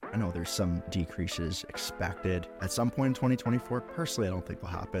I know there's some decreases expected at some point in 2024. Personally, I don't think will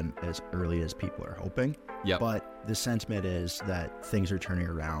happen as early as people are hoping. Yep. But the sentiment is that things are turning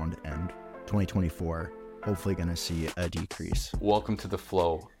around and 2024 hopefully going to see a decrease. Welcome to The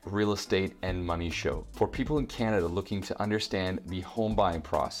Flow, real estate and money show for people in Canada looking to understand the home buying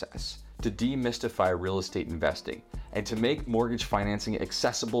process, to demystify real estate investing, and to make mortgage financing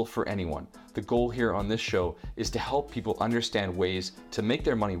accessible for anyone. The goal here on this show is to help people understand ways to make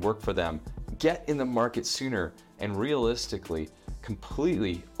their money work for them, get in the market sooner, and realistically,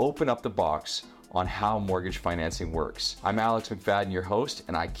 completely open up the box on how mortgage financing works. I'm Alex McFadden, your host,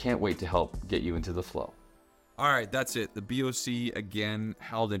 and I can't wait to help get you into the flow. All right, that's it. The BOC again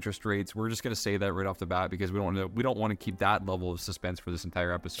held interest rates. We're just going to say that right off the bat because we don't want to keep that level of suspense for this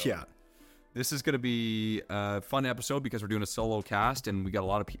entire episode. Yeah. This is going to be a fun episode because we're doing a solo cast, and we got a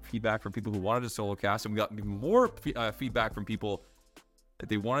lot of feedback from people who wanted a solo cast, and we got even more feedback from people that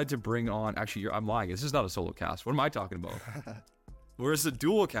they wanted to bring on. Actually, I'm lying. This is not a solo cast. What am I talking about? Where's the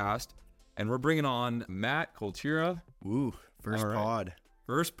dual cast, and we're bringing on Matt Coltira. Ooh, first pod.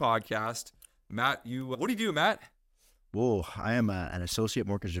 First podcast. Matt, what do you do, Matt? Whoa, I am an associate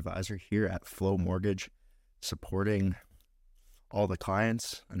mortgage advisor here at Flow Mortgage, supporting all the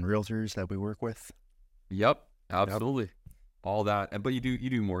clients and realtors that we work with. Yep, absolutely. Yep. All that. But you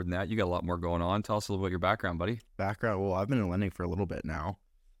do more than that. You got a lot more going on. Tell us a little about your background, buddy. Well, I've been in lending for a little bit now.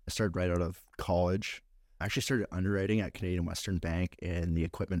 I started right out of college. I actually started underwriting at Canadian Western Bank in the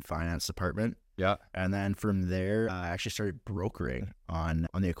equipment finance department. Yeah. And then from there, I actually started brokering on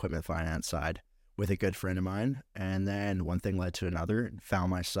the equipment finance side with a good friend of mine. And then one thing led to another, and found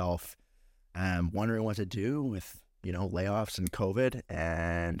myself wondering what to do with, layoffs and COVID,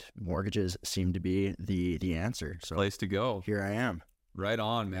 and mortgages seem to be the answer. So place to go. Here I am. Right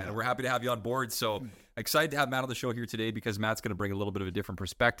on, man. Yeah. We're happy to have you on board. So excited to have Matt on the show here today because Matt's going to bring a little bit of a different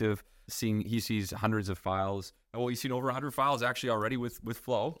perspective. He sees hundreds of files. Well, he's seen over 100 files actually already with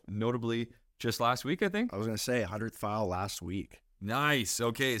Flow, notably just last week, I think. I was going to say 100th file last week. Nice.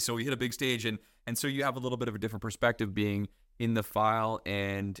 Okay. So we hit a big stage, and so you have a little bit of a different perspective being in the file,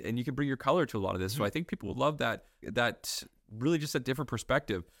 and you can bring your color to a lot of this. So I think people would love that really just a different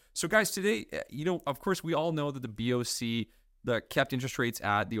perspective. So guys, today, of course, we all know that the BOC that kept interest rates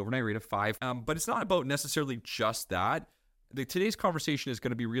at the overnight rate of 5, but it's not about necessarily just that. Today's conversation is going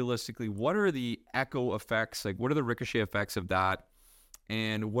to be realistically, what are the echo effects? Like, what are the ricochet effects of that?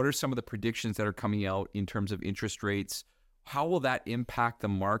 And what are some of the predictions that are coming out in terms of interest rates? How will that impact the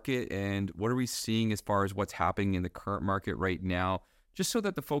market? And what are we seeing as far as what's happening in the current market right now? Just so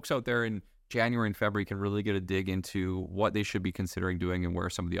that the folks out there in January and February can really get a dig into what they should be considering doing and where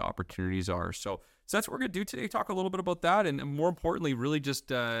some of the opportunities are. So that's what we're going to do today, talk a little bit about that. And more importantly, really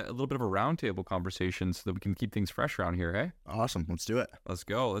just a little bit of a roundtable conversation so that we can keep things fresh around here, hey? Awesome. Let's do it. Let's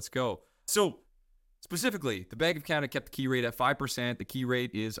go. So specifically, the Bank of Canada kept the key rate at 5%. The key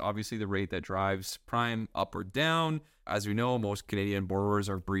rate is obviously the rate that drives prime up or down. As we know, most Canadian borrowers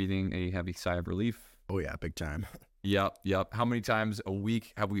are breathing a heavy sigh of relief. Oh yeah, big time. Yep. How many times a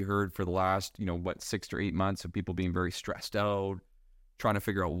week have we heard for the last, 6 to 8 months of people being very stressed out, trying to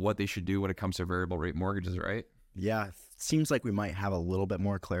figure out what they should do when it comes to variable rate mortgages, right? Yeah, it seems like we might have a little bit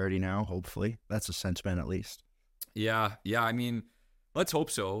more clarity now, hopefully. That's a sentiment at least. Yeah. I mean, let's hope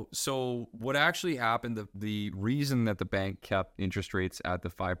so. So what actually happened, the reason that the bank kept interest rates at the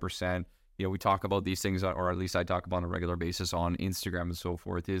 5%, we talk about these things, or at least I talk about on a regular basis on Instagram and so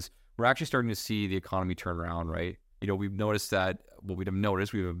forth, is we're actually starting to see the economy turn around, right? We've noticed that, we've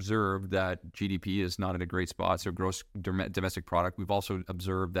observed that GDP is not in a great spot, so gross domestic product. We've also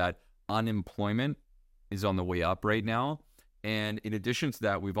observed that unemployment is on the way up right now. And in addition to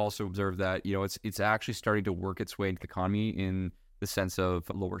that, we've also observed that, it's actually starting to work its way into the economy in the sense of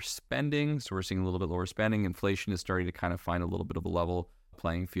lower spending. So we're seeing a little bit lower spending. Inflation is starting to kind of find a little bit of a level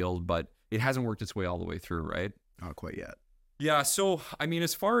playing field, but it hasn't worked its way all the way through, right? Not quite yet. Yeah. So,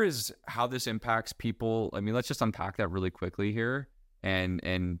 as far as how this impacts people, let's just unpack that really quickly here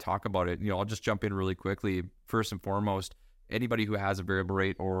and talk about it. I'll just jump in really quickly. First and foremost, anybody who has a variable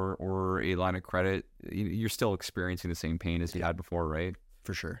rate or a line of credit, you're still experiencing the same pain as you had before, right?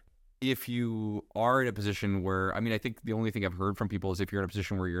 For sure. If you are in a position where, I think the only thing I've heard from people is if you're in a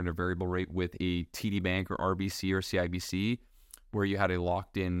position where you're in a variable rate with a TD Bank or RBC or CIBC, where you had a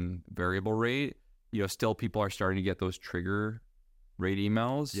locked in variable rate, still people are starting to get those trigger rate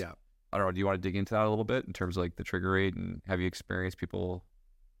emails. Yeah. I don't know. Do you want to dig into that a little bit in terms of like the trigger rate, and have you experienced people?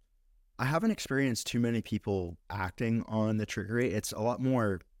 I haven't experienced too many people acting on the trigger rate. It's a lot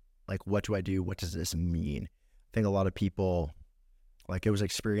more like, what do I do? What does this mean? I think a lot of people, it was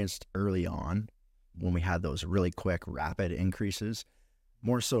experienced early on when we had those really quick, rapid increases.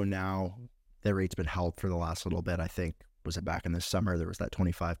 more so now, the rate's been held for the last little bit. I think, was it back in the summer, there was that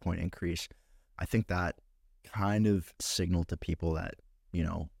 25-point increase. I think that kind of signaled to people that, you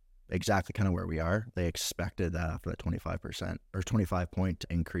know, exactly kind of where we are. They expected that after that 25% or 25-point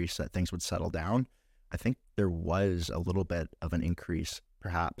increase that things would settle down. I think there was a little bit of an increase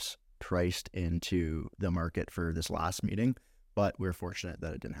perhaps priced into the market for this last meeting, but we're fortunate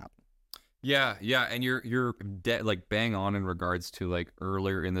that it didn't happen. Yeah, and you're like bang on in regards to like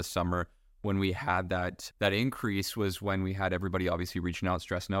earlier in the summer when we had that increase was when we had everybody obviously reaching out,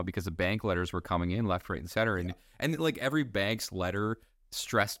 stressing out because the bank letters were coming in left, right, and center, and like every bank's letter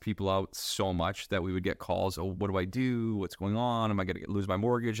stressed people out so much that we would get calls. Oh, what do I do? What's going on? Am I going to lose my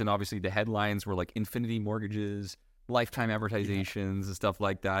mortgage? And obviously the headlines were like infinity mortgages, lifetime amortizations, and stuff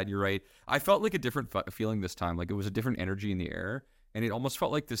like that. You're right. I felt like a different feeling this time. Like it was a different energy in the air. And it almost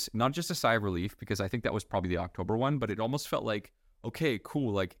felt like this, not just a sigh of relief, because I think that was probably the October one, but it almost felt like, okay,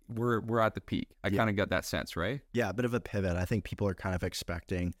 cool. Like we're at the peak. I kind of got that sense, right? Yeah, a bit of a pivot. I think people are kind of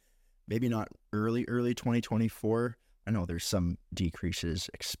expecting maybe not early 2024. I know there's some decreases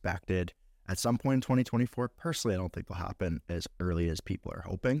expected at some point in 2024. Personally, I don't think they'll happen as early as people are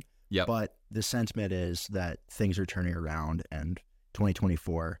hoping. Yeah. But the sentiment is that things are turning around, and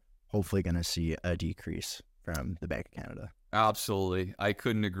 2024 hopefully going to see a decrease from the Bank of Canada. Absolutely. I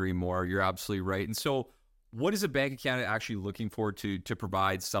couldn't agree more. You're absolutely right. And so what is the Bank of Canada actually looking for to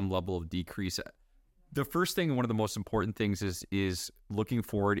provide some level of decrease? The first thing, one of the most important things is looking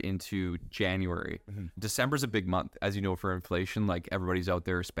forward into January. Mm-hmm. December's a big month, as you know, for inflation. Like everybody's out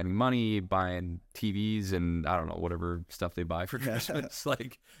there spending money, buying TVs and I don't know, whatever stuff they buy for Christmas.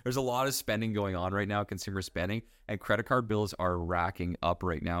 Like there's a lot of spending going on right now, consumer spending, and credit card bills are racking up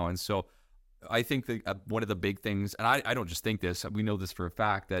right now. And so I think that one of the big things, and I don't just think this, we know this for a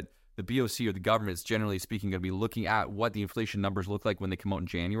fact, that the BOC or the government is generally speaking going to be looking at what the inflation numbers look like when they come out in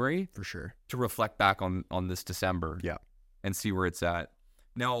January. For sure. To reflect back on this December. Yeah. And see where it's at.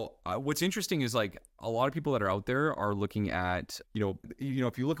 Now, what's interesting is like a lot of people that are out there are looking at, you know,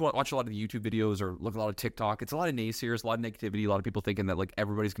 if you watch a lot of the YouTube videos or look at a lot of TikTok, it's a lot of naysayers, a lot of negativity, a lot of people thinking that like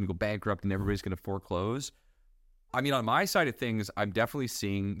everybody's going to go bankrupt and everybody's going to foreclose. I mean, on my side of things,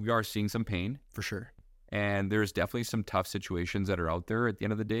 we are seeing some pain. For sure. And there's definitely some tough situations that are out there at the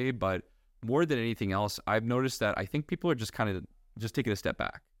end of the day. But more than anything else, I've noticed that I think people are just kind of just taking a step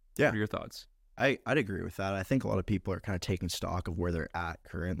back. Yeah. What are your thoughts? I'd agree with that. I think a lot of people are kind of taking stock of where they're at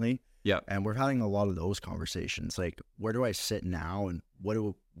currently. Yeah. And we're having a lot of those conversations. Like, where do I sit now, and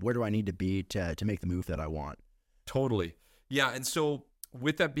where do I need to be to make the move that I want? Totally. Yeah. And so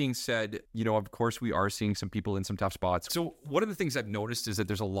with that being said, you know, of course, we are seeing some people in some tough spots. So one of the things I've noticed is that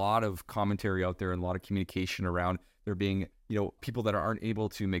there's a lot of commentary out there and a lot of communication around there being, you know, people that aren't able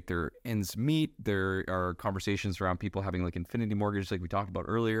to make their ends meet. There are conversations around people having like infinity mortgage, like we talked about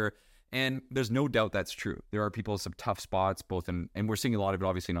earlier. And there's no doubt that's true. There are people in some tough spots, both and we're seeing a lot of it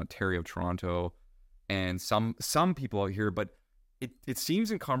obviously in Ontario, Toronto, and some people out here, but it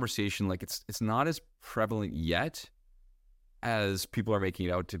seems in conversation like it's not as prevalent yet as people are making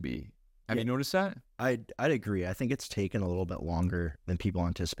it out to be. Have you noticed that? I'd agree. I think it's taken a little bit longer than people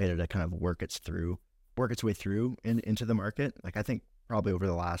anticipated to kind of work its way through into the market. Like I think probably over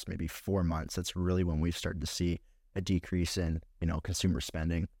the last maybe 4 months, that's really when we've started to see a decrease in, you know, consumer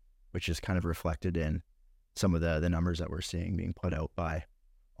spending, which is kind of reflected in some of the numbers that we're seeing being put out by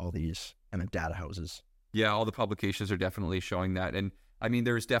all these kind of data houses. Yeah, all the publications are definitely showing that. And I mean,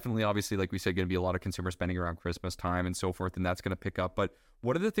 there's definitely, obviously, like we said, going to be a lot of consumer spending around Christmas time and so forth, and that's going to pick up. But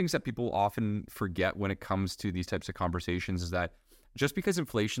one of the things that people often forget when it comes to these types of conversations is that just because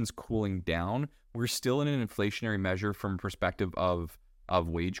inflation's cooling down, we're still in an inflationary measure from a perspective of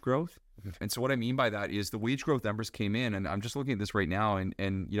wage growth. Mm-hmm. And so what I mean by that is the wage growth numbers came in, and I'm just looking at this right now, and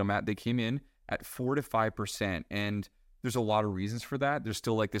you know, Matt, they came in at 4 to 5%, and there's a lot of reasons for that. There's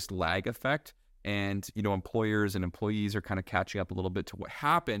still like this lag effect. And, you know, employers and employees are kind of catching up a little bit to what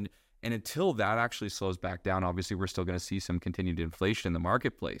happened. And until that actually slows back down, obviously, we're still going to see some continued inflation in the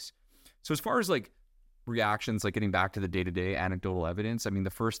marketplace. So as far as like reactions, like getting back to the day-to-day anecdotal evidence, I mean,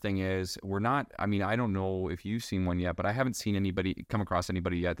 the first thing is I don't know if you've seen one yet, but I haven't seen come across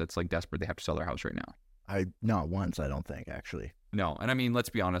anybody yet that's like desperate. They have to sell their house right now. Not once, I don't think, actually. No. And I mean, let's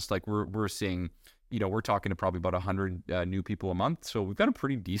be honest, like we're seeing, you know, we're talking to probably about 100 new people a month. So we've got a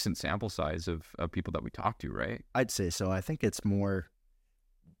pretty decent sample size of people that we talk to, right? I'd say so. I think it's more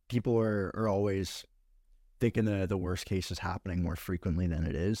people are always thinking the worst case is happening more frequently than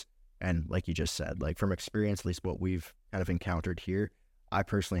it is. And like you just said, like from experience, at least what we've kind of encountered here, I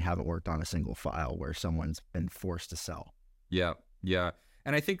personally haven't worked on a single file where someone's been forced to sell. Yeah. Yeah.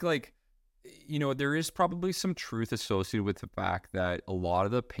 And I think like There is probably some truth associated with the fact that a lot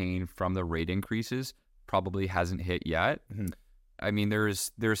of the pain from the rate increases probably hasn't hit yet. Mm-hmm. I mean,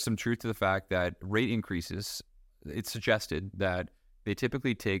 there's some truth to the fact that rate increases, it's suggested that they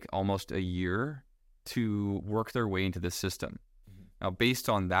typically take almost a year to work their way into the system. Now, based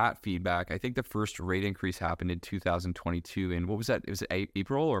on that feedback, I think the first rate increase happened in 2022. And what was that? Was it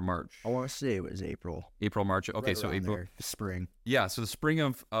April or March? I want to say it was April. April, March. Okay, Right so around April. there, spring. Yeah, so the spring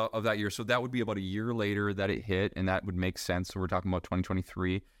of that year. So that would be about a year later that it hit, and that would make sense. So we're talking about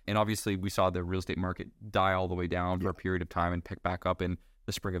 2023. And obviously, we saw the real estate market die all the way down for a period of time and pick back up in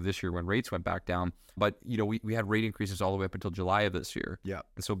the spring of this year when rates went back down. But, we had rate increases all the way up until July of this year. Yeah.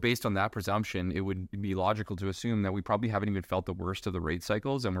 And so based on that presumption, it would be logical to assume that we probably haven't even felt the worst of the rate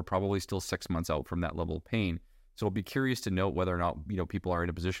cycles, and we're probably still 6 months out from that level of pain. So I'll be curious to note whether or not, people are in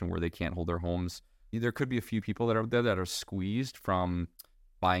a position where they can't hold their homes. There could be a few people that are there that are squeezed from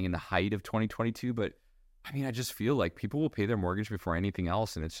buying in the height of 2022. But I mean, I just feel like people will pay their mortgage before anything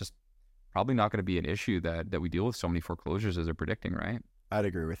else. And it's just probably not going to be an issue that we deal with so many foreclosures as they're predicting, right? I'd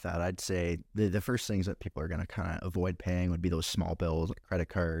agree with that. I'd say the first things that people are going to kind of avoid paying would be those small bills, like credit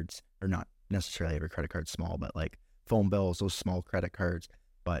cards, or not necessarily every credit card small, but like phone bills, those small credit cards.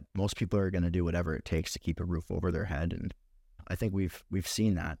 But most people are going to do whatever it takes to keep a roof over their head. And I think we've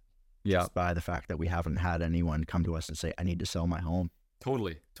seen that just by the fact that we haven't had anyone come to us and say, I need to sell my home.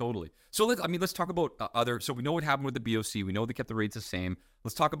 Totally. So let's talk about so we know what happened with the BOC. We know they kept the rates the same.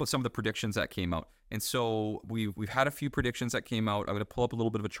 Let's talk about some of the predictions that came out. And so we've had a few predictions that came out. I'm going to pull up a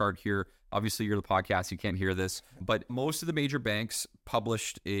little bit of a chart here. Obviously, you're the podcast, you can't hear this, but most of the major banks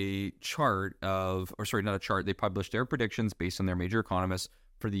published a chart they published their predictions based on their major economists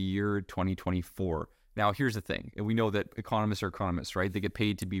for the year 2024. Now, here's the thing. And we know that economists are economists, right? They get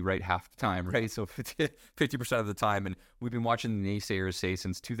paid to be right half the time, right? So 50% of the time. And we've been watching the naysayers say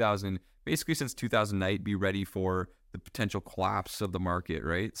since 2009, be ready for the potential collapse of the market,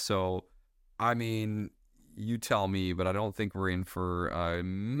 right? So, I mean, you tell me, but I don't think we're in for a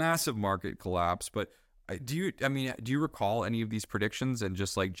massive market collapse. But do you recall any of these predictions and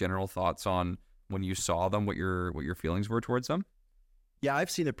just like general thoughts on when you saw them, what your feelings were towards them? Yeah,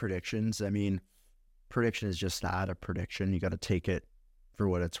 I've seen the predictions. I mean, prediction is just that, a prediction. You got to take it for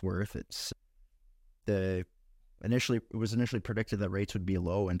what it's worth. It was initially predicted that rates would be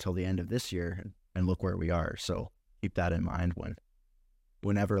low until the end of this year, and look where we are. So keep that in mind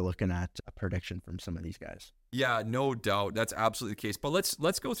whenever looking at a prediction from some of these guys. Yeah, no doubt. That's absolutely the case. But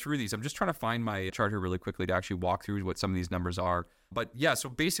let's go through these. I'm just trying to find my chart here really quickly to actually walk through what some of these numbers are. But yeah, so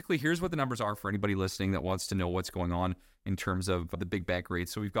basically here's what the numbers are for anybody listening that wants to know what's going on in terms of the big bank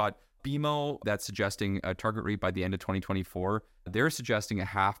rates. So we've got BMO that's suggesting a target rate by the end of 2024. They're suggesting a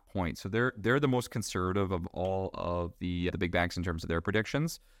 0.5 point. So they're the most conservative of all of the big banks in terms of their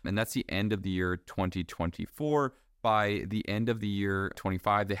predictions. And that's the end of the year 2024. By the end of the year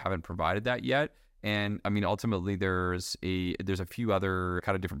 25, they haven't provided that yet. And I mean, ultimately, there's a few other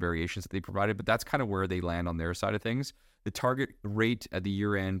kind of different variations that they provided, but that's kind of where they land on their side of things. The target rate at the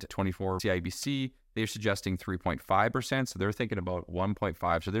year end 24 CIBC, they're suggesting 3.5%. So they're thinking about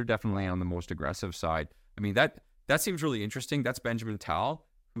 1.5. So they're definitely on the most aggressive side. I mean, that seems really interesting. That's Benjamin Tal,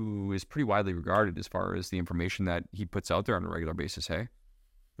 who is pretty widely regarded as far as the information that he puts out there on a regular basis. Hey,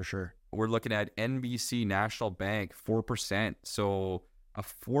 for sure. We're looking at NBC National Bank, 4%. So a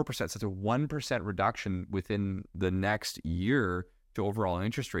 4%, so it's a 1% reduction within the next year to overall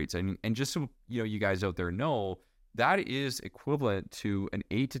interest rates. And just so you guys out there know, that is equivalent to an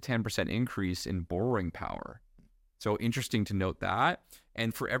 8 to 10% increase in borrowing power. So interesting to note that.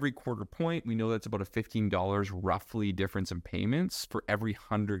 And for every quarter point, we know that's about a $15 roughly difference in payments for every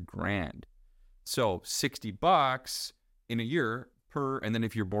 $100,000. So $60 in a year per, and then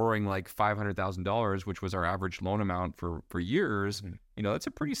if you're borrowing like $500,000, which was our average loan amount for years, that's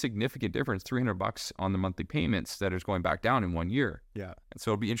a pretty significant difference. $300 on the monthly payments that is going back down in 1 year. Yeah. And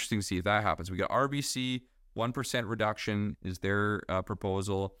so it'll be interesting to see if that happens. We got RBC, 1% reduction is their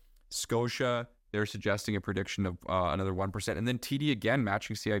proposal. Scotia, they're suggesting a prediction of another 1%. And then TD again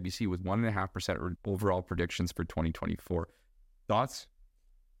matching CIBC with 1.5% overall predictions for 2024. Thoughts?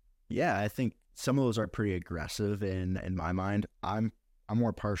 Yeah, I think some of those are pretty aggressive in my mind. I'm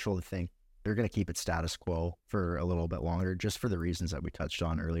more partial to think they're going to keep it status quo for a little bit longer, just for the reasons that we touched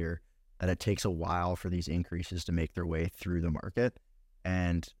on earlier, that it takes a while for these increases to make their way through the market.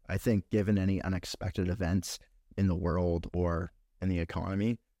 And I think given any unexpected events in the world or in the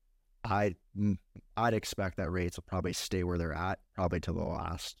economy, I'd expect that rates will probably stay where they're at, probably till the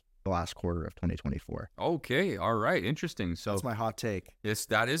last quarter of 2024. Okay, all right, interesting. So that's my hot take. Yes,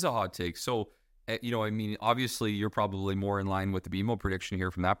 that is a hot take. So I mean, obviously you're probably more in line with the BMO prediction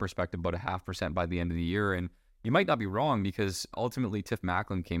here from that perspective, about 0.5% by the end of the year. And you might not be wrong, because ultimately Tiff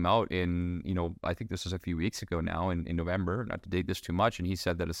Macklin came out in, I think this was a few weeks ago now in November, not to date this too much. And he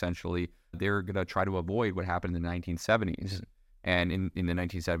said that essentially they're going to try to avoid what happened in the 1970s. And in the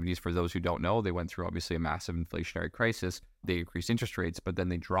 1970s, for those who don't know, they went through obviously a massive inflationary crisis. They increased interest rates, but then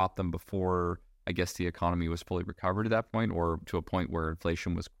they dropped them before, I guess, the economy was fully recovered at that point, or to a point where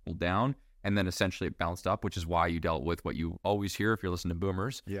inflation was cooled down. And then essentially it bounced up, which is why you dealt with what you always hear if you're listening to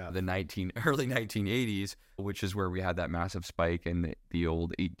boomers, the early 1980s, which is where we had that massive spike in the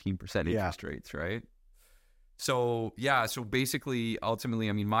old 18% interest rates, right? So basically, ultimately,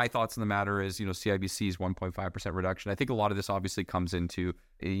 I mean, my thoughts on the matter is, CIBC's 1.5% reduction. I think a lot of this obviously comes into,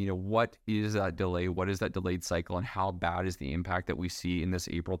 what is that delay? What is that delayed cycle? And how bad is the impact that we see in this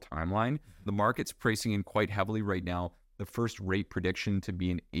April timeline? The market's pricing in quite heavily right now the first rate prediction to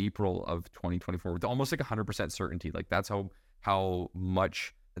be in April of 2024 with almost like 100% certainty. Like that's how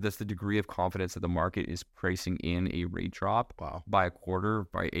much, that's the degree of confidence that the market is pricing in a rate drop by a quarter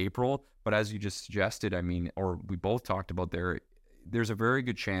by April. But as you just suggested, I mean, or we both talked about there's a very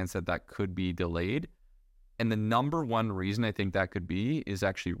good chance that could be delayed. And the number one reason I think that could be is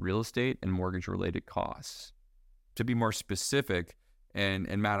actually real estate and mortgage related costs. To be more specific, and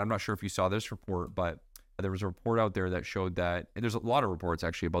Matt, I'm not sure if you saw this report, but there was a report out there that showed that, and there's a lot of reports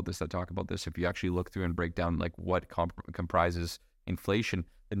actually about this that talk about this. If you actually look through and break down like what comprises inflation,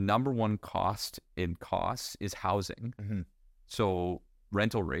 the number one cost in costs is housing. Mm-hmm. So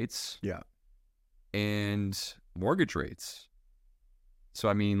rental rates, and mortgage rates. So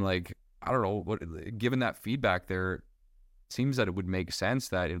I mean, like, I don't know, given that feedback there, it seems that it would make sense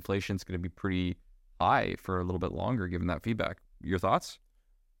that inflation's going to be pretty high for a little bit longer, given that feedback. Your thoughts?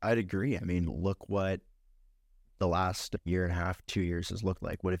 I'd agree. I mean, look what the last year and a half, 2 years has looked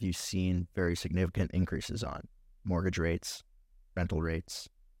like. What have you seen very significant increases on? Mortgage rates, rental rates.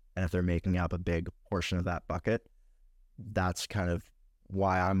 And if they're making up a big portion of that bucket, that's kind of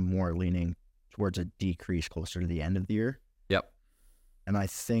why I'm more leaning towards a decrease closer to the end of the year. Yep. And I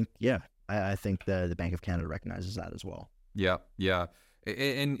think, I think the Bank of Canada recognizes that as well. Yeah.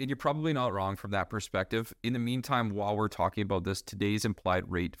 And you're probably not wrong from that perspective. In the meantime, while we're talking about this, today's implied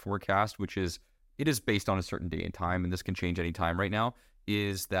rate forecast, it is based on a certain day and time, and this can change any time right now,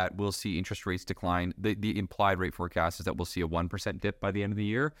 is that we'll see interest rates decline. The implied rate forecast is that we'll see a 1% dip by the end of the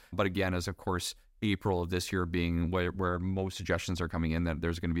year. But again, as of course, April of this year being where most suggestions are coming in, that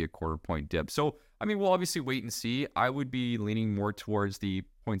there's going to be a 0.25 point dip. So, I mean, we'll obviously wait and see. I would be leaning more towards the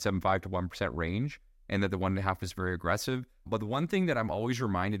 0.75 to 1% range, and that the 1.5 is very aggressive. But the one thing that I'm always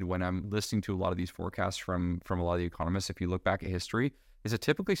reminded when I'm listening to a lot of these forecasts from a lot of the economists, if you look back at history, is that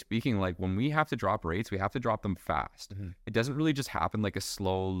typically speaking, like when we have to drop rates, we have to drop them fast. Mm-hmm. It doesn't really just happen like a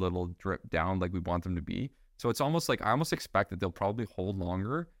slow little drip down like we want them to be. So it's almost like I almost expect that they'll probably hold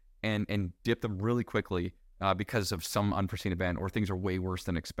longer and dip them really quickly because of some unforeseen event, or things are way worse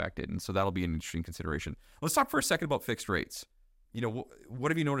than expected. And so that'll be an interesting consideration. Let's talk for a second about fixed rates.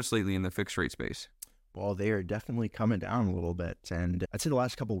 What have you noticed lately in the fixed rate space? Well, they are definitely coming down a little bit. And I'd say the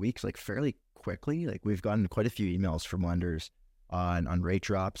last couple of weeks, like fairly quickly, like we've gotten quite a few emails from lenders on rate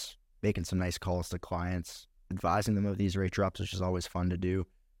drops, making some nice calls to clients, advising them of these rate drops, which is always fun to do.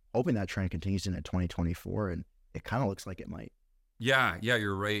 Hoping that trend continues into 2024, and it kind of looks like it might. Yeah,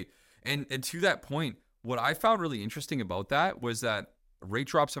 you're right. And to that point, what I found really interesting about that was that rate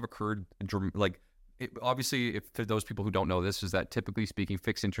drops have occurred, obviously, if for those people who don't know this, is that typically speaking,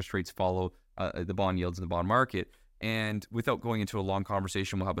 fixed interest rates follow the bond yields in the bond market. And without going into a long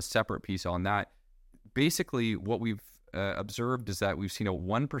conversation, we'll have a separate piece on that. Basically, what we've observed is that we've seen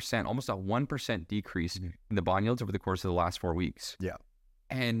almost a 1% decrease in the bond yields over the course of the last 4 weeks. Yeah.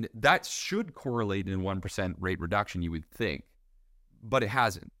 And that should correlate in 1% rate reduction, you would think. But it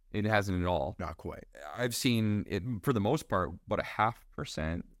hasn't. It hasn't at all. Not quite. I've seen it, for the most part, about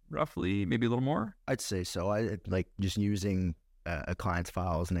 0.5%, roughly, maybe a little more. I'd say so. I like just using a client's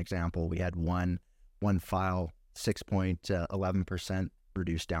file as an example. We had one file, 6.11%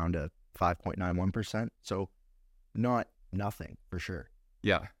 reduced down to 5.91%. So not nothing for sure.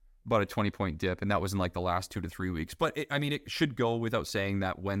 Yeah, about a 20-point dip, and that was in like the last 2 to 3 weeks. But it should go without saying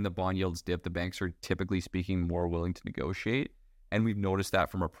that when the bond yields dip, the banks are typically speaking more willing to negotiate. And we've noticed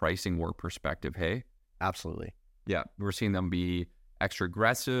that from a pricing war perspective, hey? Absolutely. Yeah, we're seeing them be extra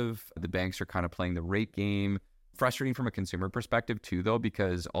aggressive. The banks are kind of playing the rate game. Frustrating from a consumer perspective too, though,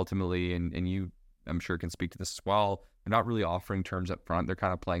 because ultimately, and you, I'm sure, can speak to this as well, they're not really offering terms up front. They're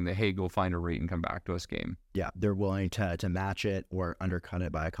kind of playing the, hey, go find a rate and come back to us game. Yeah, they're willing to match it or undercut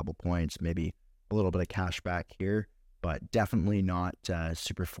it by a couple points, maybe a little bit of cash back here. but definitely not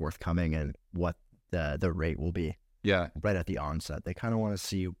super forthcoming in what the rate will be. Yeah. Right at the onset. They kind of want to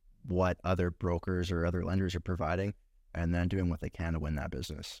see what other brokers or other lenders are providing and then doing what they can to win that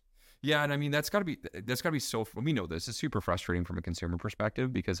business. Yeah, and I mean that's got to be so. We know this is super frustrating from a consumer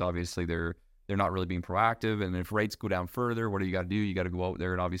perspective because obviously they're not really being proactive, and if rates go down further, what do you got to do? You got to go out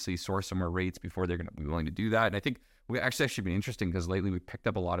there and obviously source some more rates before they're going to be willing to do that. And I think we actually been interesting because lately we picked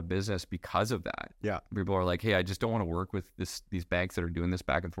up a lot of business because of that. Yeah, people are like, hey, I just don't want to work with these banks that are doing this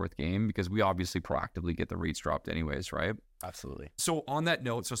back and forth game because we obviously proactively get the rates dropped anyways, right? absolutely. So on that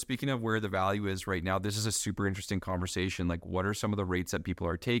note, so speaking of where the value is right now, this is a super interesting conversation. Like, what are some of the rates that people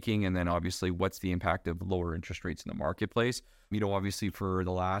are taking? And then obviously, what's the impact of lower interest rates in the marketplace? Obviously for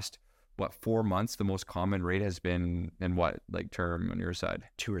the last, 4 months, the most common rate has been in what, like term on your side?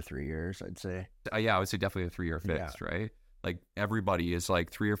 2 or 3 years, I'd say. Yeah, I would say definitely a 3-year fixed, right? Like everybody is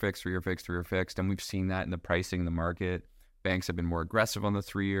like 3-year fixed, 3-year fixed, 3-year fixed. And we've seen that in the pricing in the market. Banks have been more aggressive on the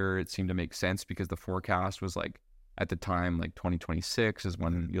 3-year. It seemed to make sense because the forecast was like, at the time, like 2026 is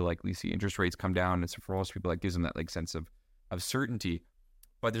when you'll likely see interest rates come down. It's for most people that gives them that like sense of certainty.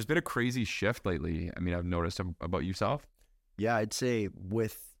 But there's been a crazy shift lately. I mean, I've noticed about yourself. Yeah, I'd say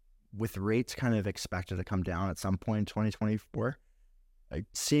with rates kind of expected to come down at some point in 2024,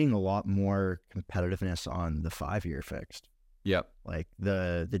 seeing a lot more competitiveness on the 5-year fixed. Yep. Like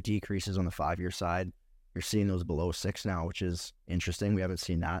the decreases on the 5-year side, you're seeing those below 6 now, which is interesting. We haven't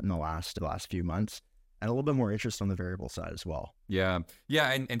seen that in the last few months. And a little bit more interest on the variable side as well. Yeah.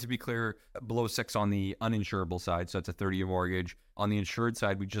 And to be clear, below 6 on the uninsurable side. So that's a 30-year mortgage. On the insured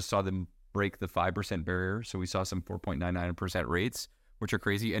side, we just saw them break the 5% barrier. So we saw some 4.99% rates, which are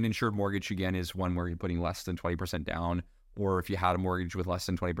crazy. An insured mortgage, again, is one where you're putting less than 20% down. Or if you had a mortgage with less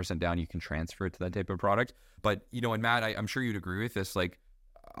than 20% down, you can transfer it to that type of product. But, and Matt, I'm sure you'd agree with this. Like,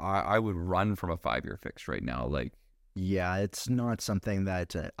 I would run from a 5-year fix right now. Like, yeah, it's not something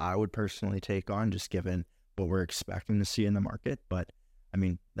that I would personally take on, just given what we're expecting to see in the market. But I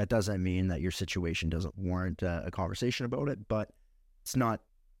mean, that doesn't mean that your situation doesn't warrant a conversation about it, but it's not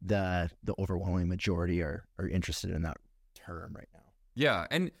the overwhelming majority are interested in that term right now. Yeah,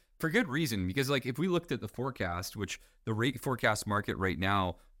 and for good reason, because like if we looked at the forecast, which the rate forecast market right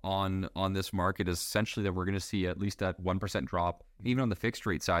now on this market is essentially that we're going to see at least that 1% drop. Even on the fixed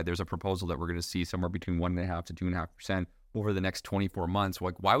rate side, there's a proposal that we're going to see somewhere between 1.5% to 2.5% over the next 24 months.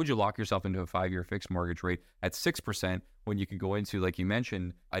 Like, why would you lock yourself into a 5-year fixed mortgage rate at 6% when you could go into, like you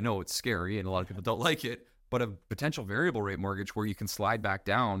mentioned, I know it's scary and a lot of people don't like it, but a potential variable rate mortgage where you can slide back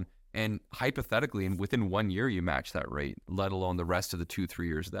down and hypothetically, and within 1 year, you match that rate, let alone the rest of the 2-3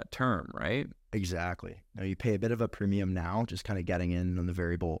 years of that term, right? Exactly. Now you pay a bit of a premium now, just kind of getting in on the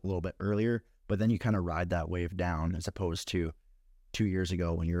variable a little bit earlier, but then you kind of ride that wave down as opposed to 2 years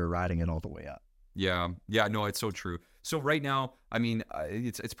ago when you were riding it all the way up. Yeah, no, it's so true. So right now, I mean,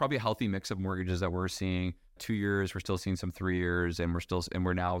 it's probably a healthy mix of mortgages that we're seeing. 2 years, we're still seeing some 3 years, and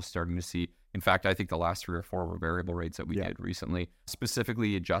we're now starting to see. In fact, I think the last 3 or 4 were variable rates that we did recently,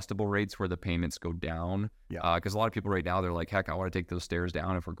 specifically adjustable rates where the payments go down. Yeah. Because a lot of people right now, they're like, heck, I want to take those stairs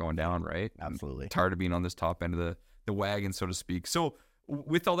down if we're going down, right? Absolutely. I'm tired of being on this top end of the wagon, so to speak. So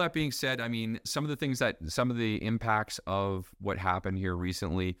with all that being said, I mean, some of the impacts of what happened here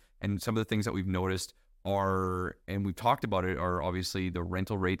recently and some of the things that we've noticed are, and we've talked about it, are obviously the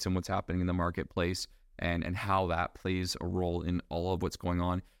rental rates and what's happening in the marketplace and how that plays a role in all of what's going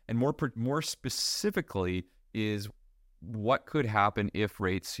on. And more specifically is what could happen if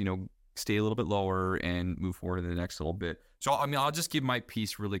rates, stay a little bit lower and move forward in the next little bit. So, I mean, I'll just give my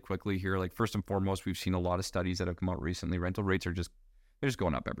piece really quickly here. Like, first and foremost, we've seen a lot of studies that have come out recently. Rental rates are they're just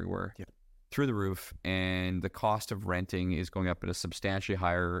going up everywhere. Yeah. Through the roof, and the cost of renting is going up at a substantially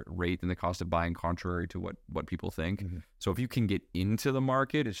higher rate than the cost of buying, contrary to what people think. Mm-hmm. So if you can get into the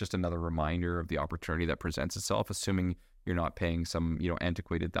market, it's just another reminder of the opportunity that presents itself, assuming you're not paying some,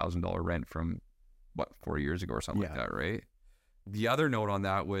 antiquated $1,000 rent from 4 years ago or something like that, right? The other note on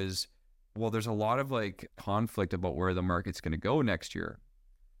that was, well, there's a lot of like conflict about where the market's going to go next year.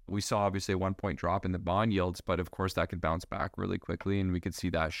 We saw obviously a 1 point drop in the bond yields, but of course that could bounce back really quickly, and we could see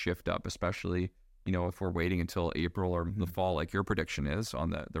that shift up, especially, if we're waiting until April or the fall, like your prediction is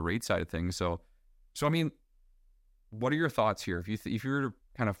on the rate side of things. So I mean, what are your thoughts here? If you were to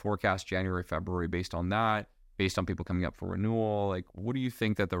kind of forecast January, February based on that, based on people coming up for renewal, like what do you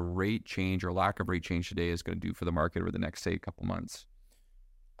think that the rate change or lack of rate change today is going to do for the market over the next, say, couple months?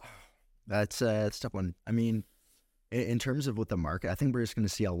 That's a tough one. I mean, in terms of with the market, I think we're just going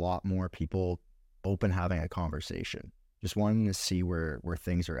to see a lot more people open having a conversation, just wanting to see where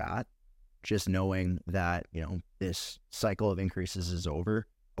things are at, just knowing that, this cycle of increases is over.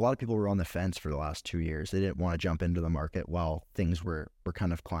 a lot of people were on the fence for the last 2 years. They didn't want to jump into the market while things were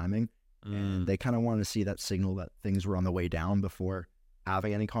kind of climbing. And they kind of wanted to see that signal that things were on the way down before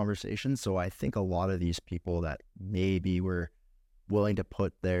having any conversations. So I think a lot of these people that maybe were willing to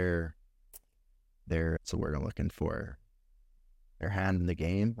put their what's the word I'm looking for, their hand in the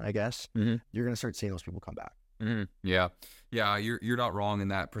game, I guess, you're going to start seeing those people come back. Yeah. You're not wrong in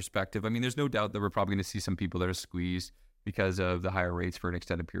that perspective. I mean, there's no doubt that we're probably going to see some people that are squeezed because of the higher rates for an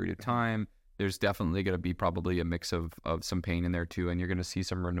extended period of time. There's definitely going to be probably a mix of some pain in there too. And you're going to see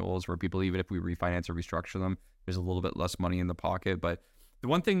some renewals where people, even if we refinance or restructure them, there's a little bit less money in the pocket. But the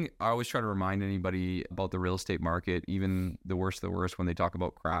one thing I always try to remind anybody about the real estate market, even the worst when they talk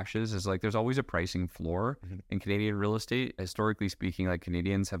about crashes, is like there's always a pricing floor in Canadian real estate. Historically speaking, like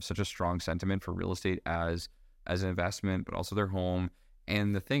Canadians have such a strong sentiment for real estate as an investment, but also their home.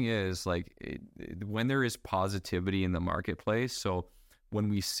 And the thing is, like, when there is positivity in the marketplace, so when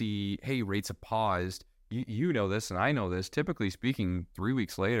we see, hey, rates have paused, you know this and I know this, typically speaking, 3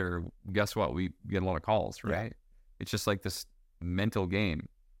 weeks later, guess what? We get a lot of calls, right? Yeah. It's just like this mental game.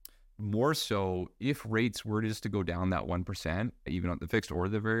 More so, if rates were just to go down that 1%, even on the fixed or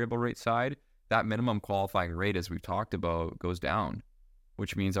the variable rate side, that minimum qualifying rate, as we've talked about, goes down,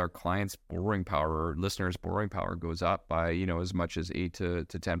 which means our clients' borrowing power or listeners' borrowing power goes up by, as much as 8 to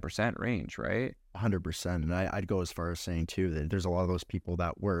 10% range, right? 100%. And I'd go as far as saying too that there's a lot of those people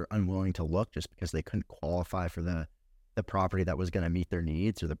that were unwilling to look just because they couldn't qualify for the property that was going to meet their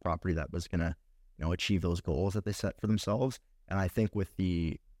needs or the property that was going to, achieve those goals that they set for themselves. And I think with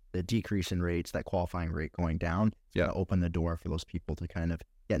the decrease in rates, that qualifying rate going down, it's going to open the door for those people to kind of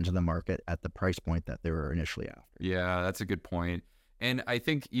get into the market at the price point that they were initially after. Yeah, that's a good point. And I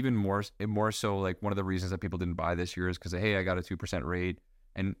think even more so, like one of the reasons that people didn't buy this year is because, hey, I got a 2% rate.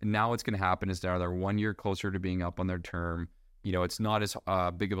 And now what's going to happen is they're 1 year closer to being up on their term. It's not as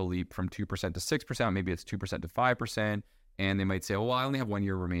big of a leap from 2% to 6%. Maybe it's 2% to 5%. And they might say, well, I only have 1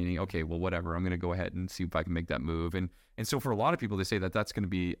 year remaining. Okay, well, whatever. I'm going to go ahead and see if I can make that move. And so for a lot of people, they say that that's going to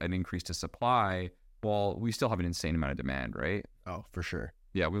be an increase to supply. Well, we still have an insane amount of demand, right? Oh, for sure.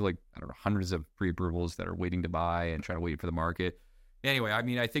 Yeah, we have hundreds of pre-approvals that are waiting to buy and trying to wait for the market. Anyway, I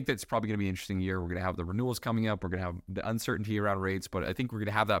mean, I think that's probably going to be an interesting year. We're going to have the renewals coming up. We're going to have the uncertainty around rates, but I think we're going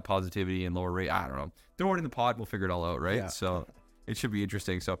to have that positivity and lower rate. I don't know. Throw it in the pod. We'll figure it all out, right? Yeah. So it should be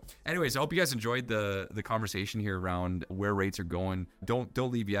interesting. So anyways, I hope you guys enjoyed the conversation here around where rates are going. Don't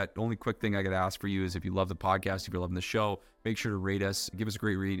leave yet. The only quick thing I got to ask for you is if you love the podcast, if you're loving the show, make sure to rate us. Give us a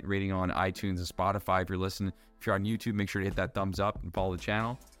great rating on iTunes and Spotify if you're listening. If you're on YouTube, make sure to hit that thumbs up and follow the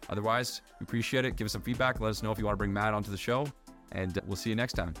channel. Otherwise, we appreciate it. Give us some feedback. Let us know if you want to bring Matt onto the show. And we'll see you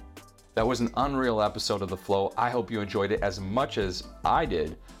next time. That was an unreal episode of The Flow. I hope you enjoyed it as much as I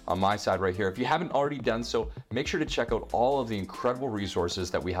did on my side right here. If you haven't already done so, make sure to check out all of the incredible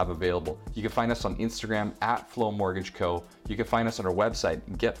resources that we have available. You can find us on Instagram at Flow Mortgage Co. You can find us on our website,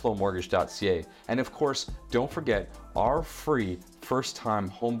 getflowmortgage.ca. And of course, don't forget our free first-time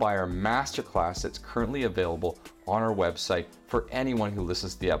homebuyer masterclass that's currently available on our website for anyone who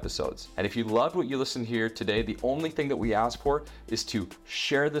listens to the episodes. And if you loved what you listened here today, the only thing that we ask for is to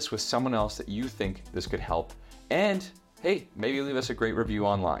share this with someone else that you think this could help. And hey, maybe leave us a great review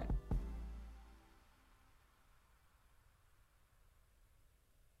online.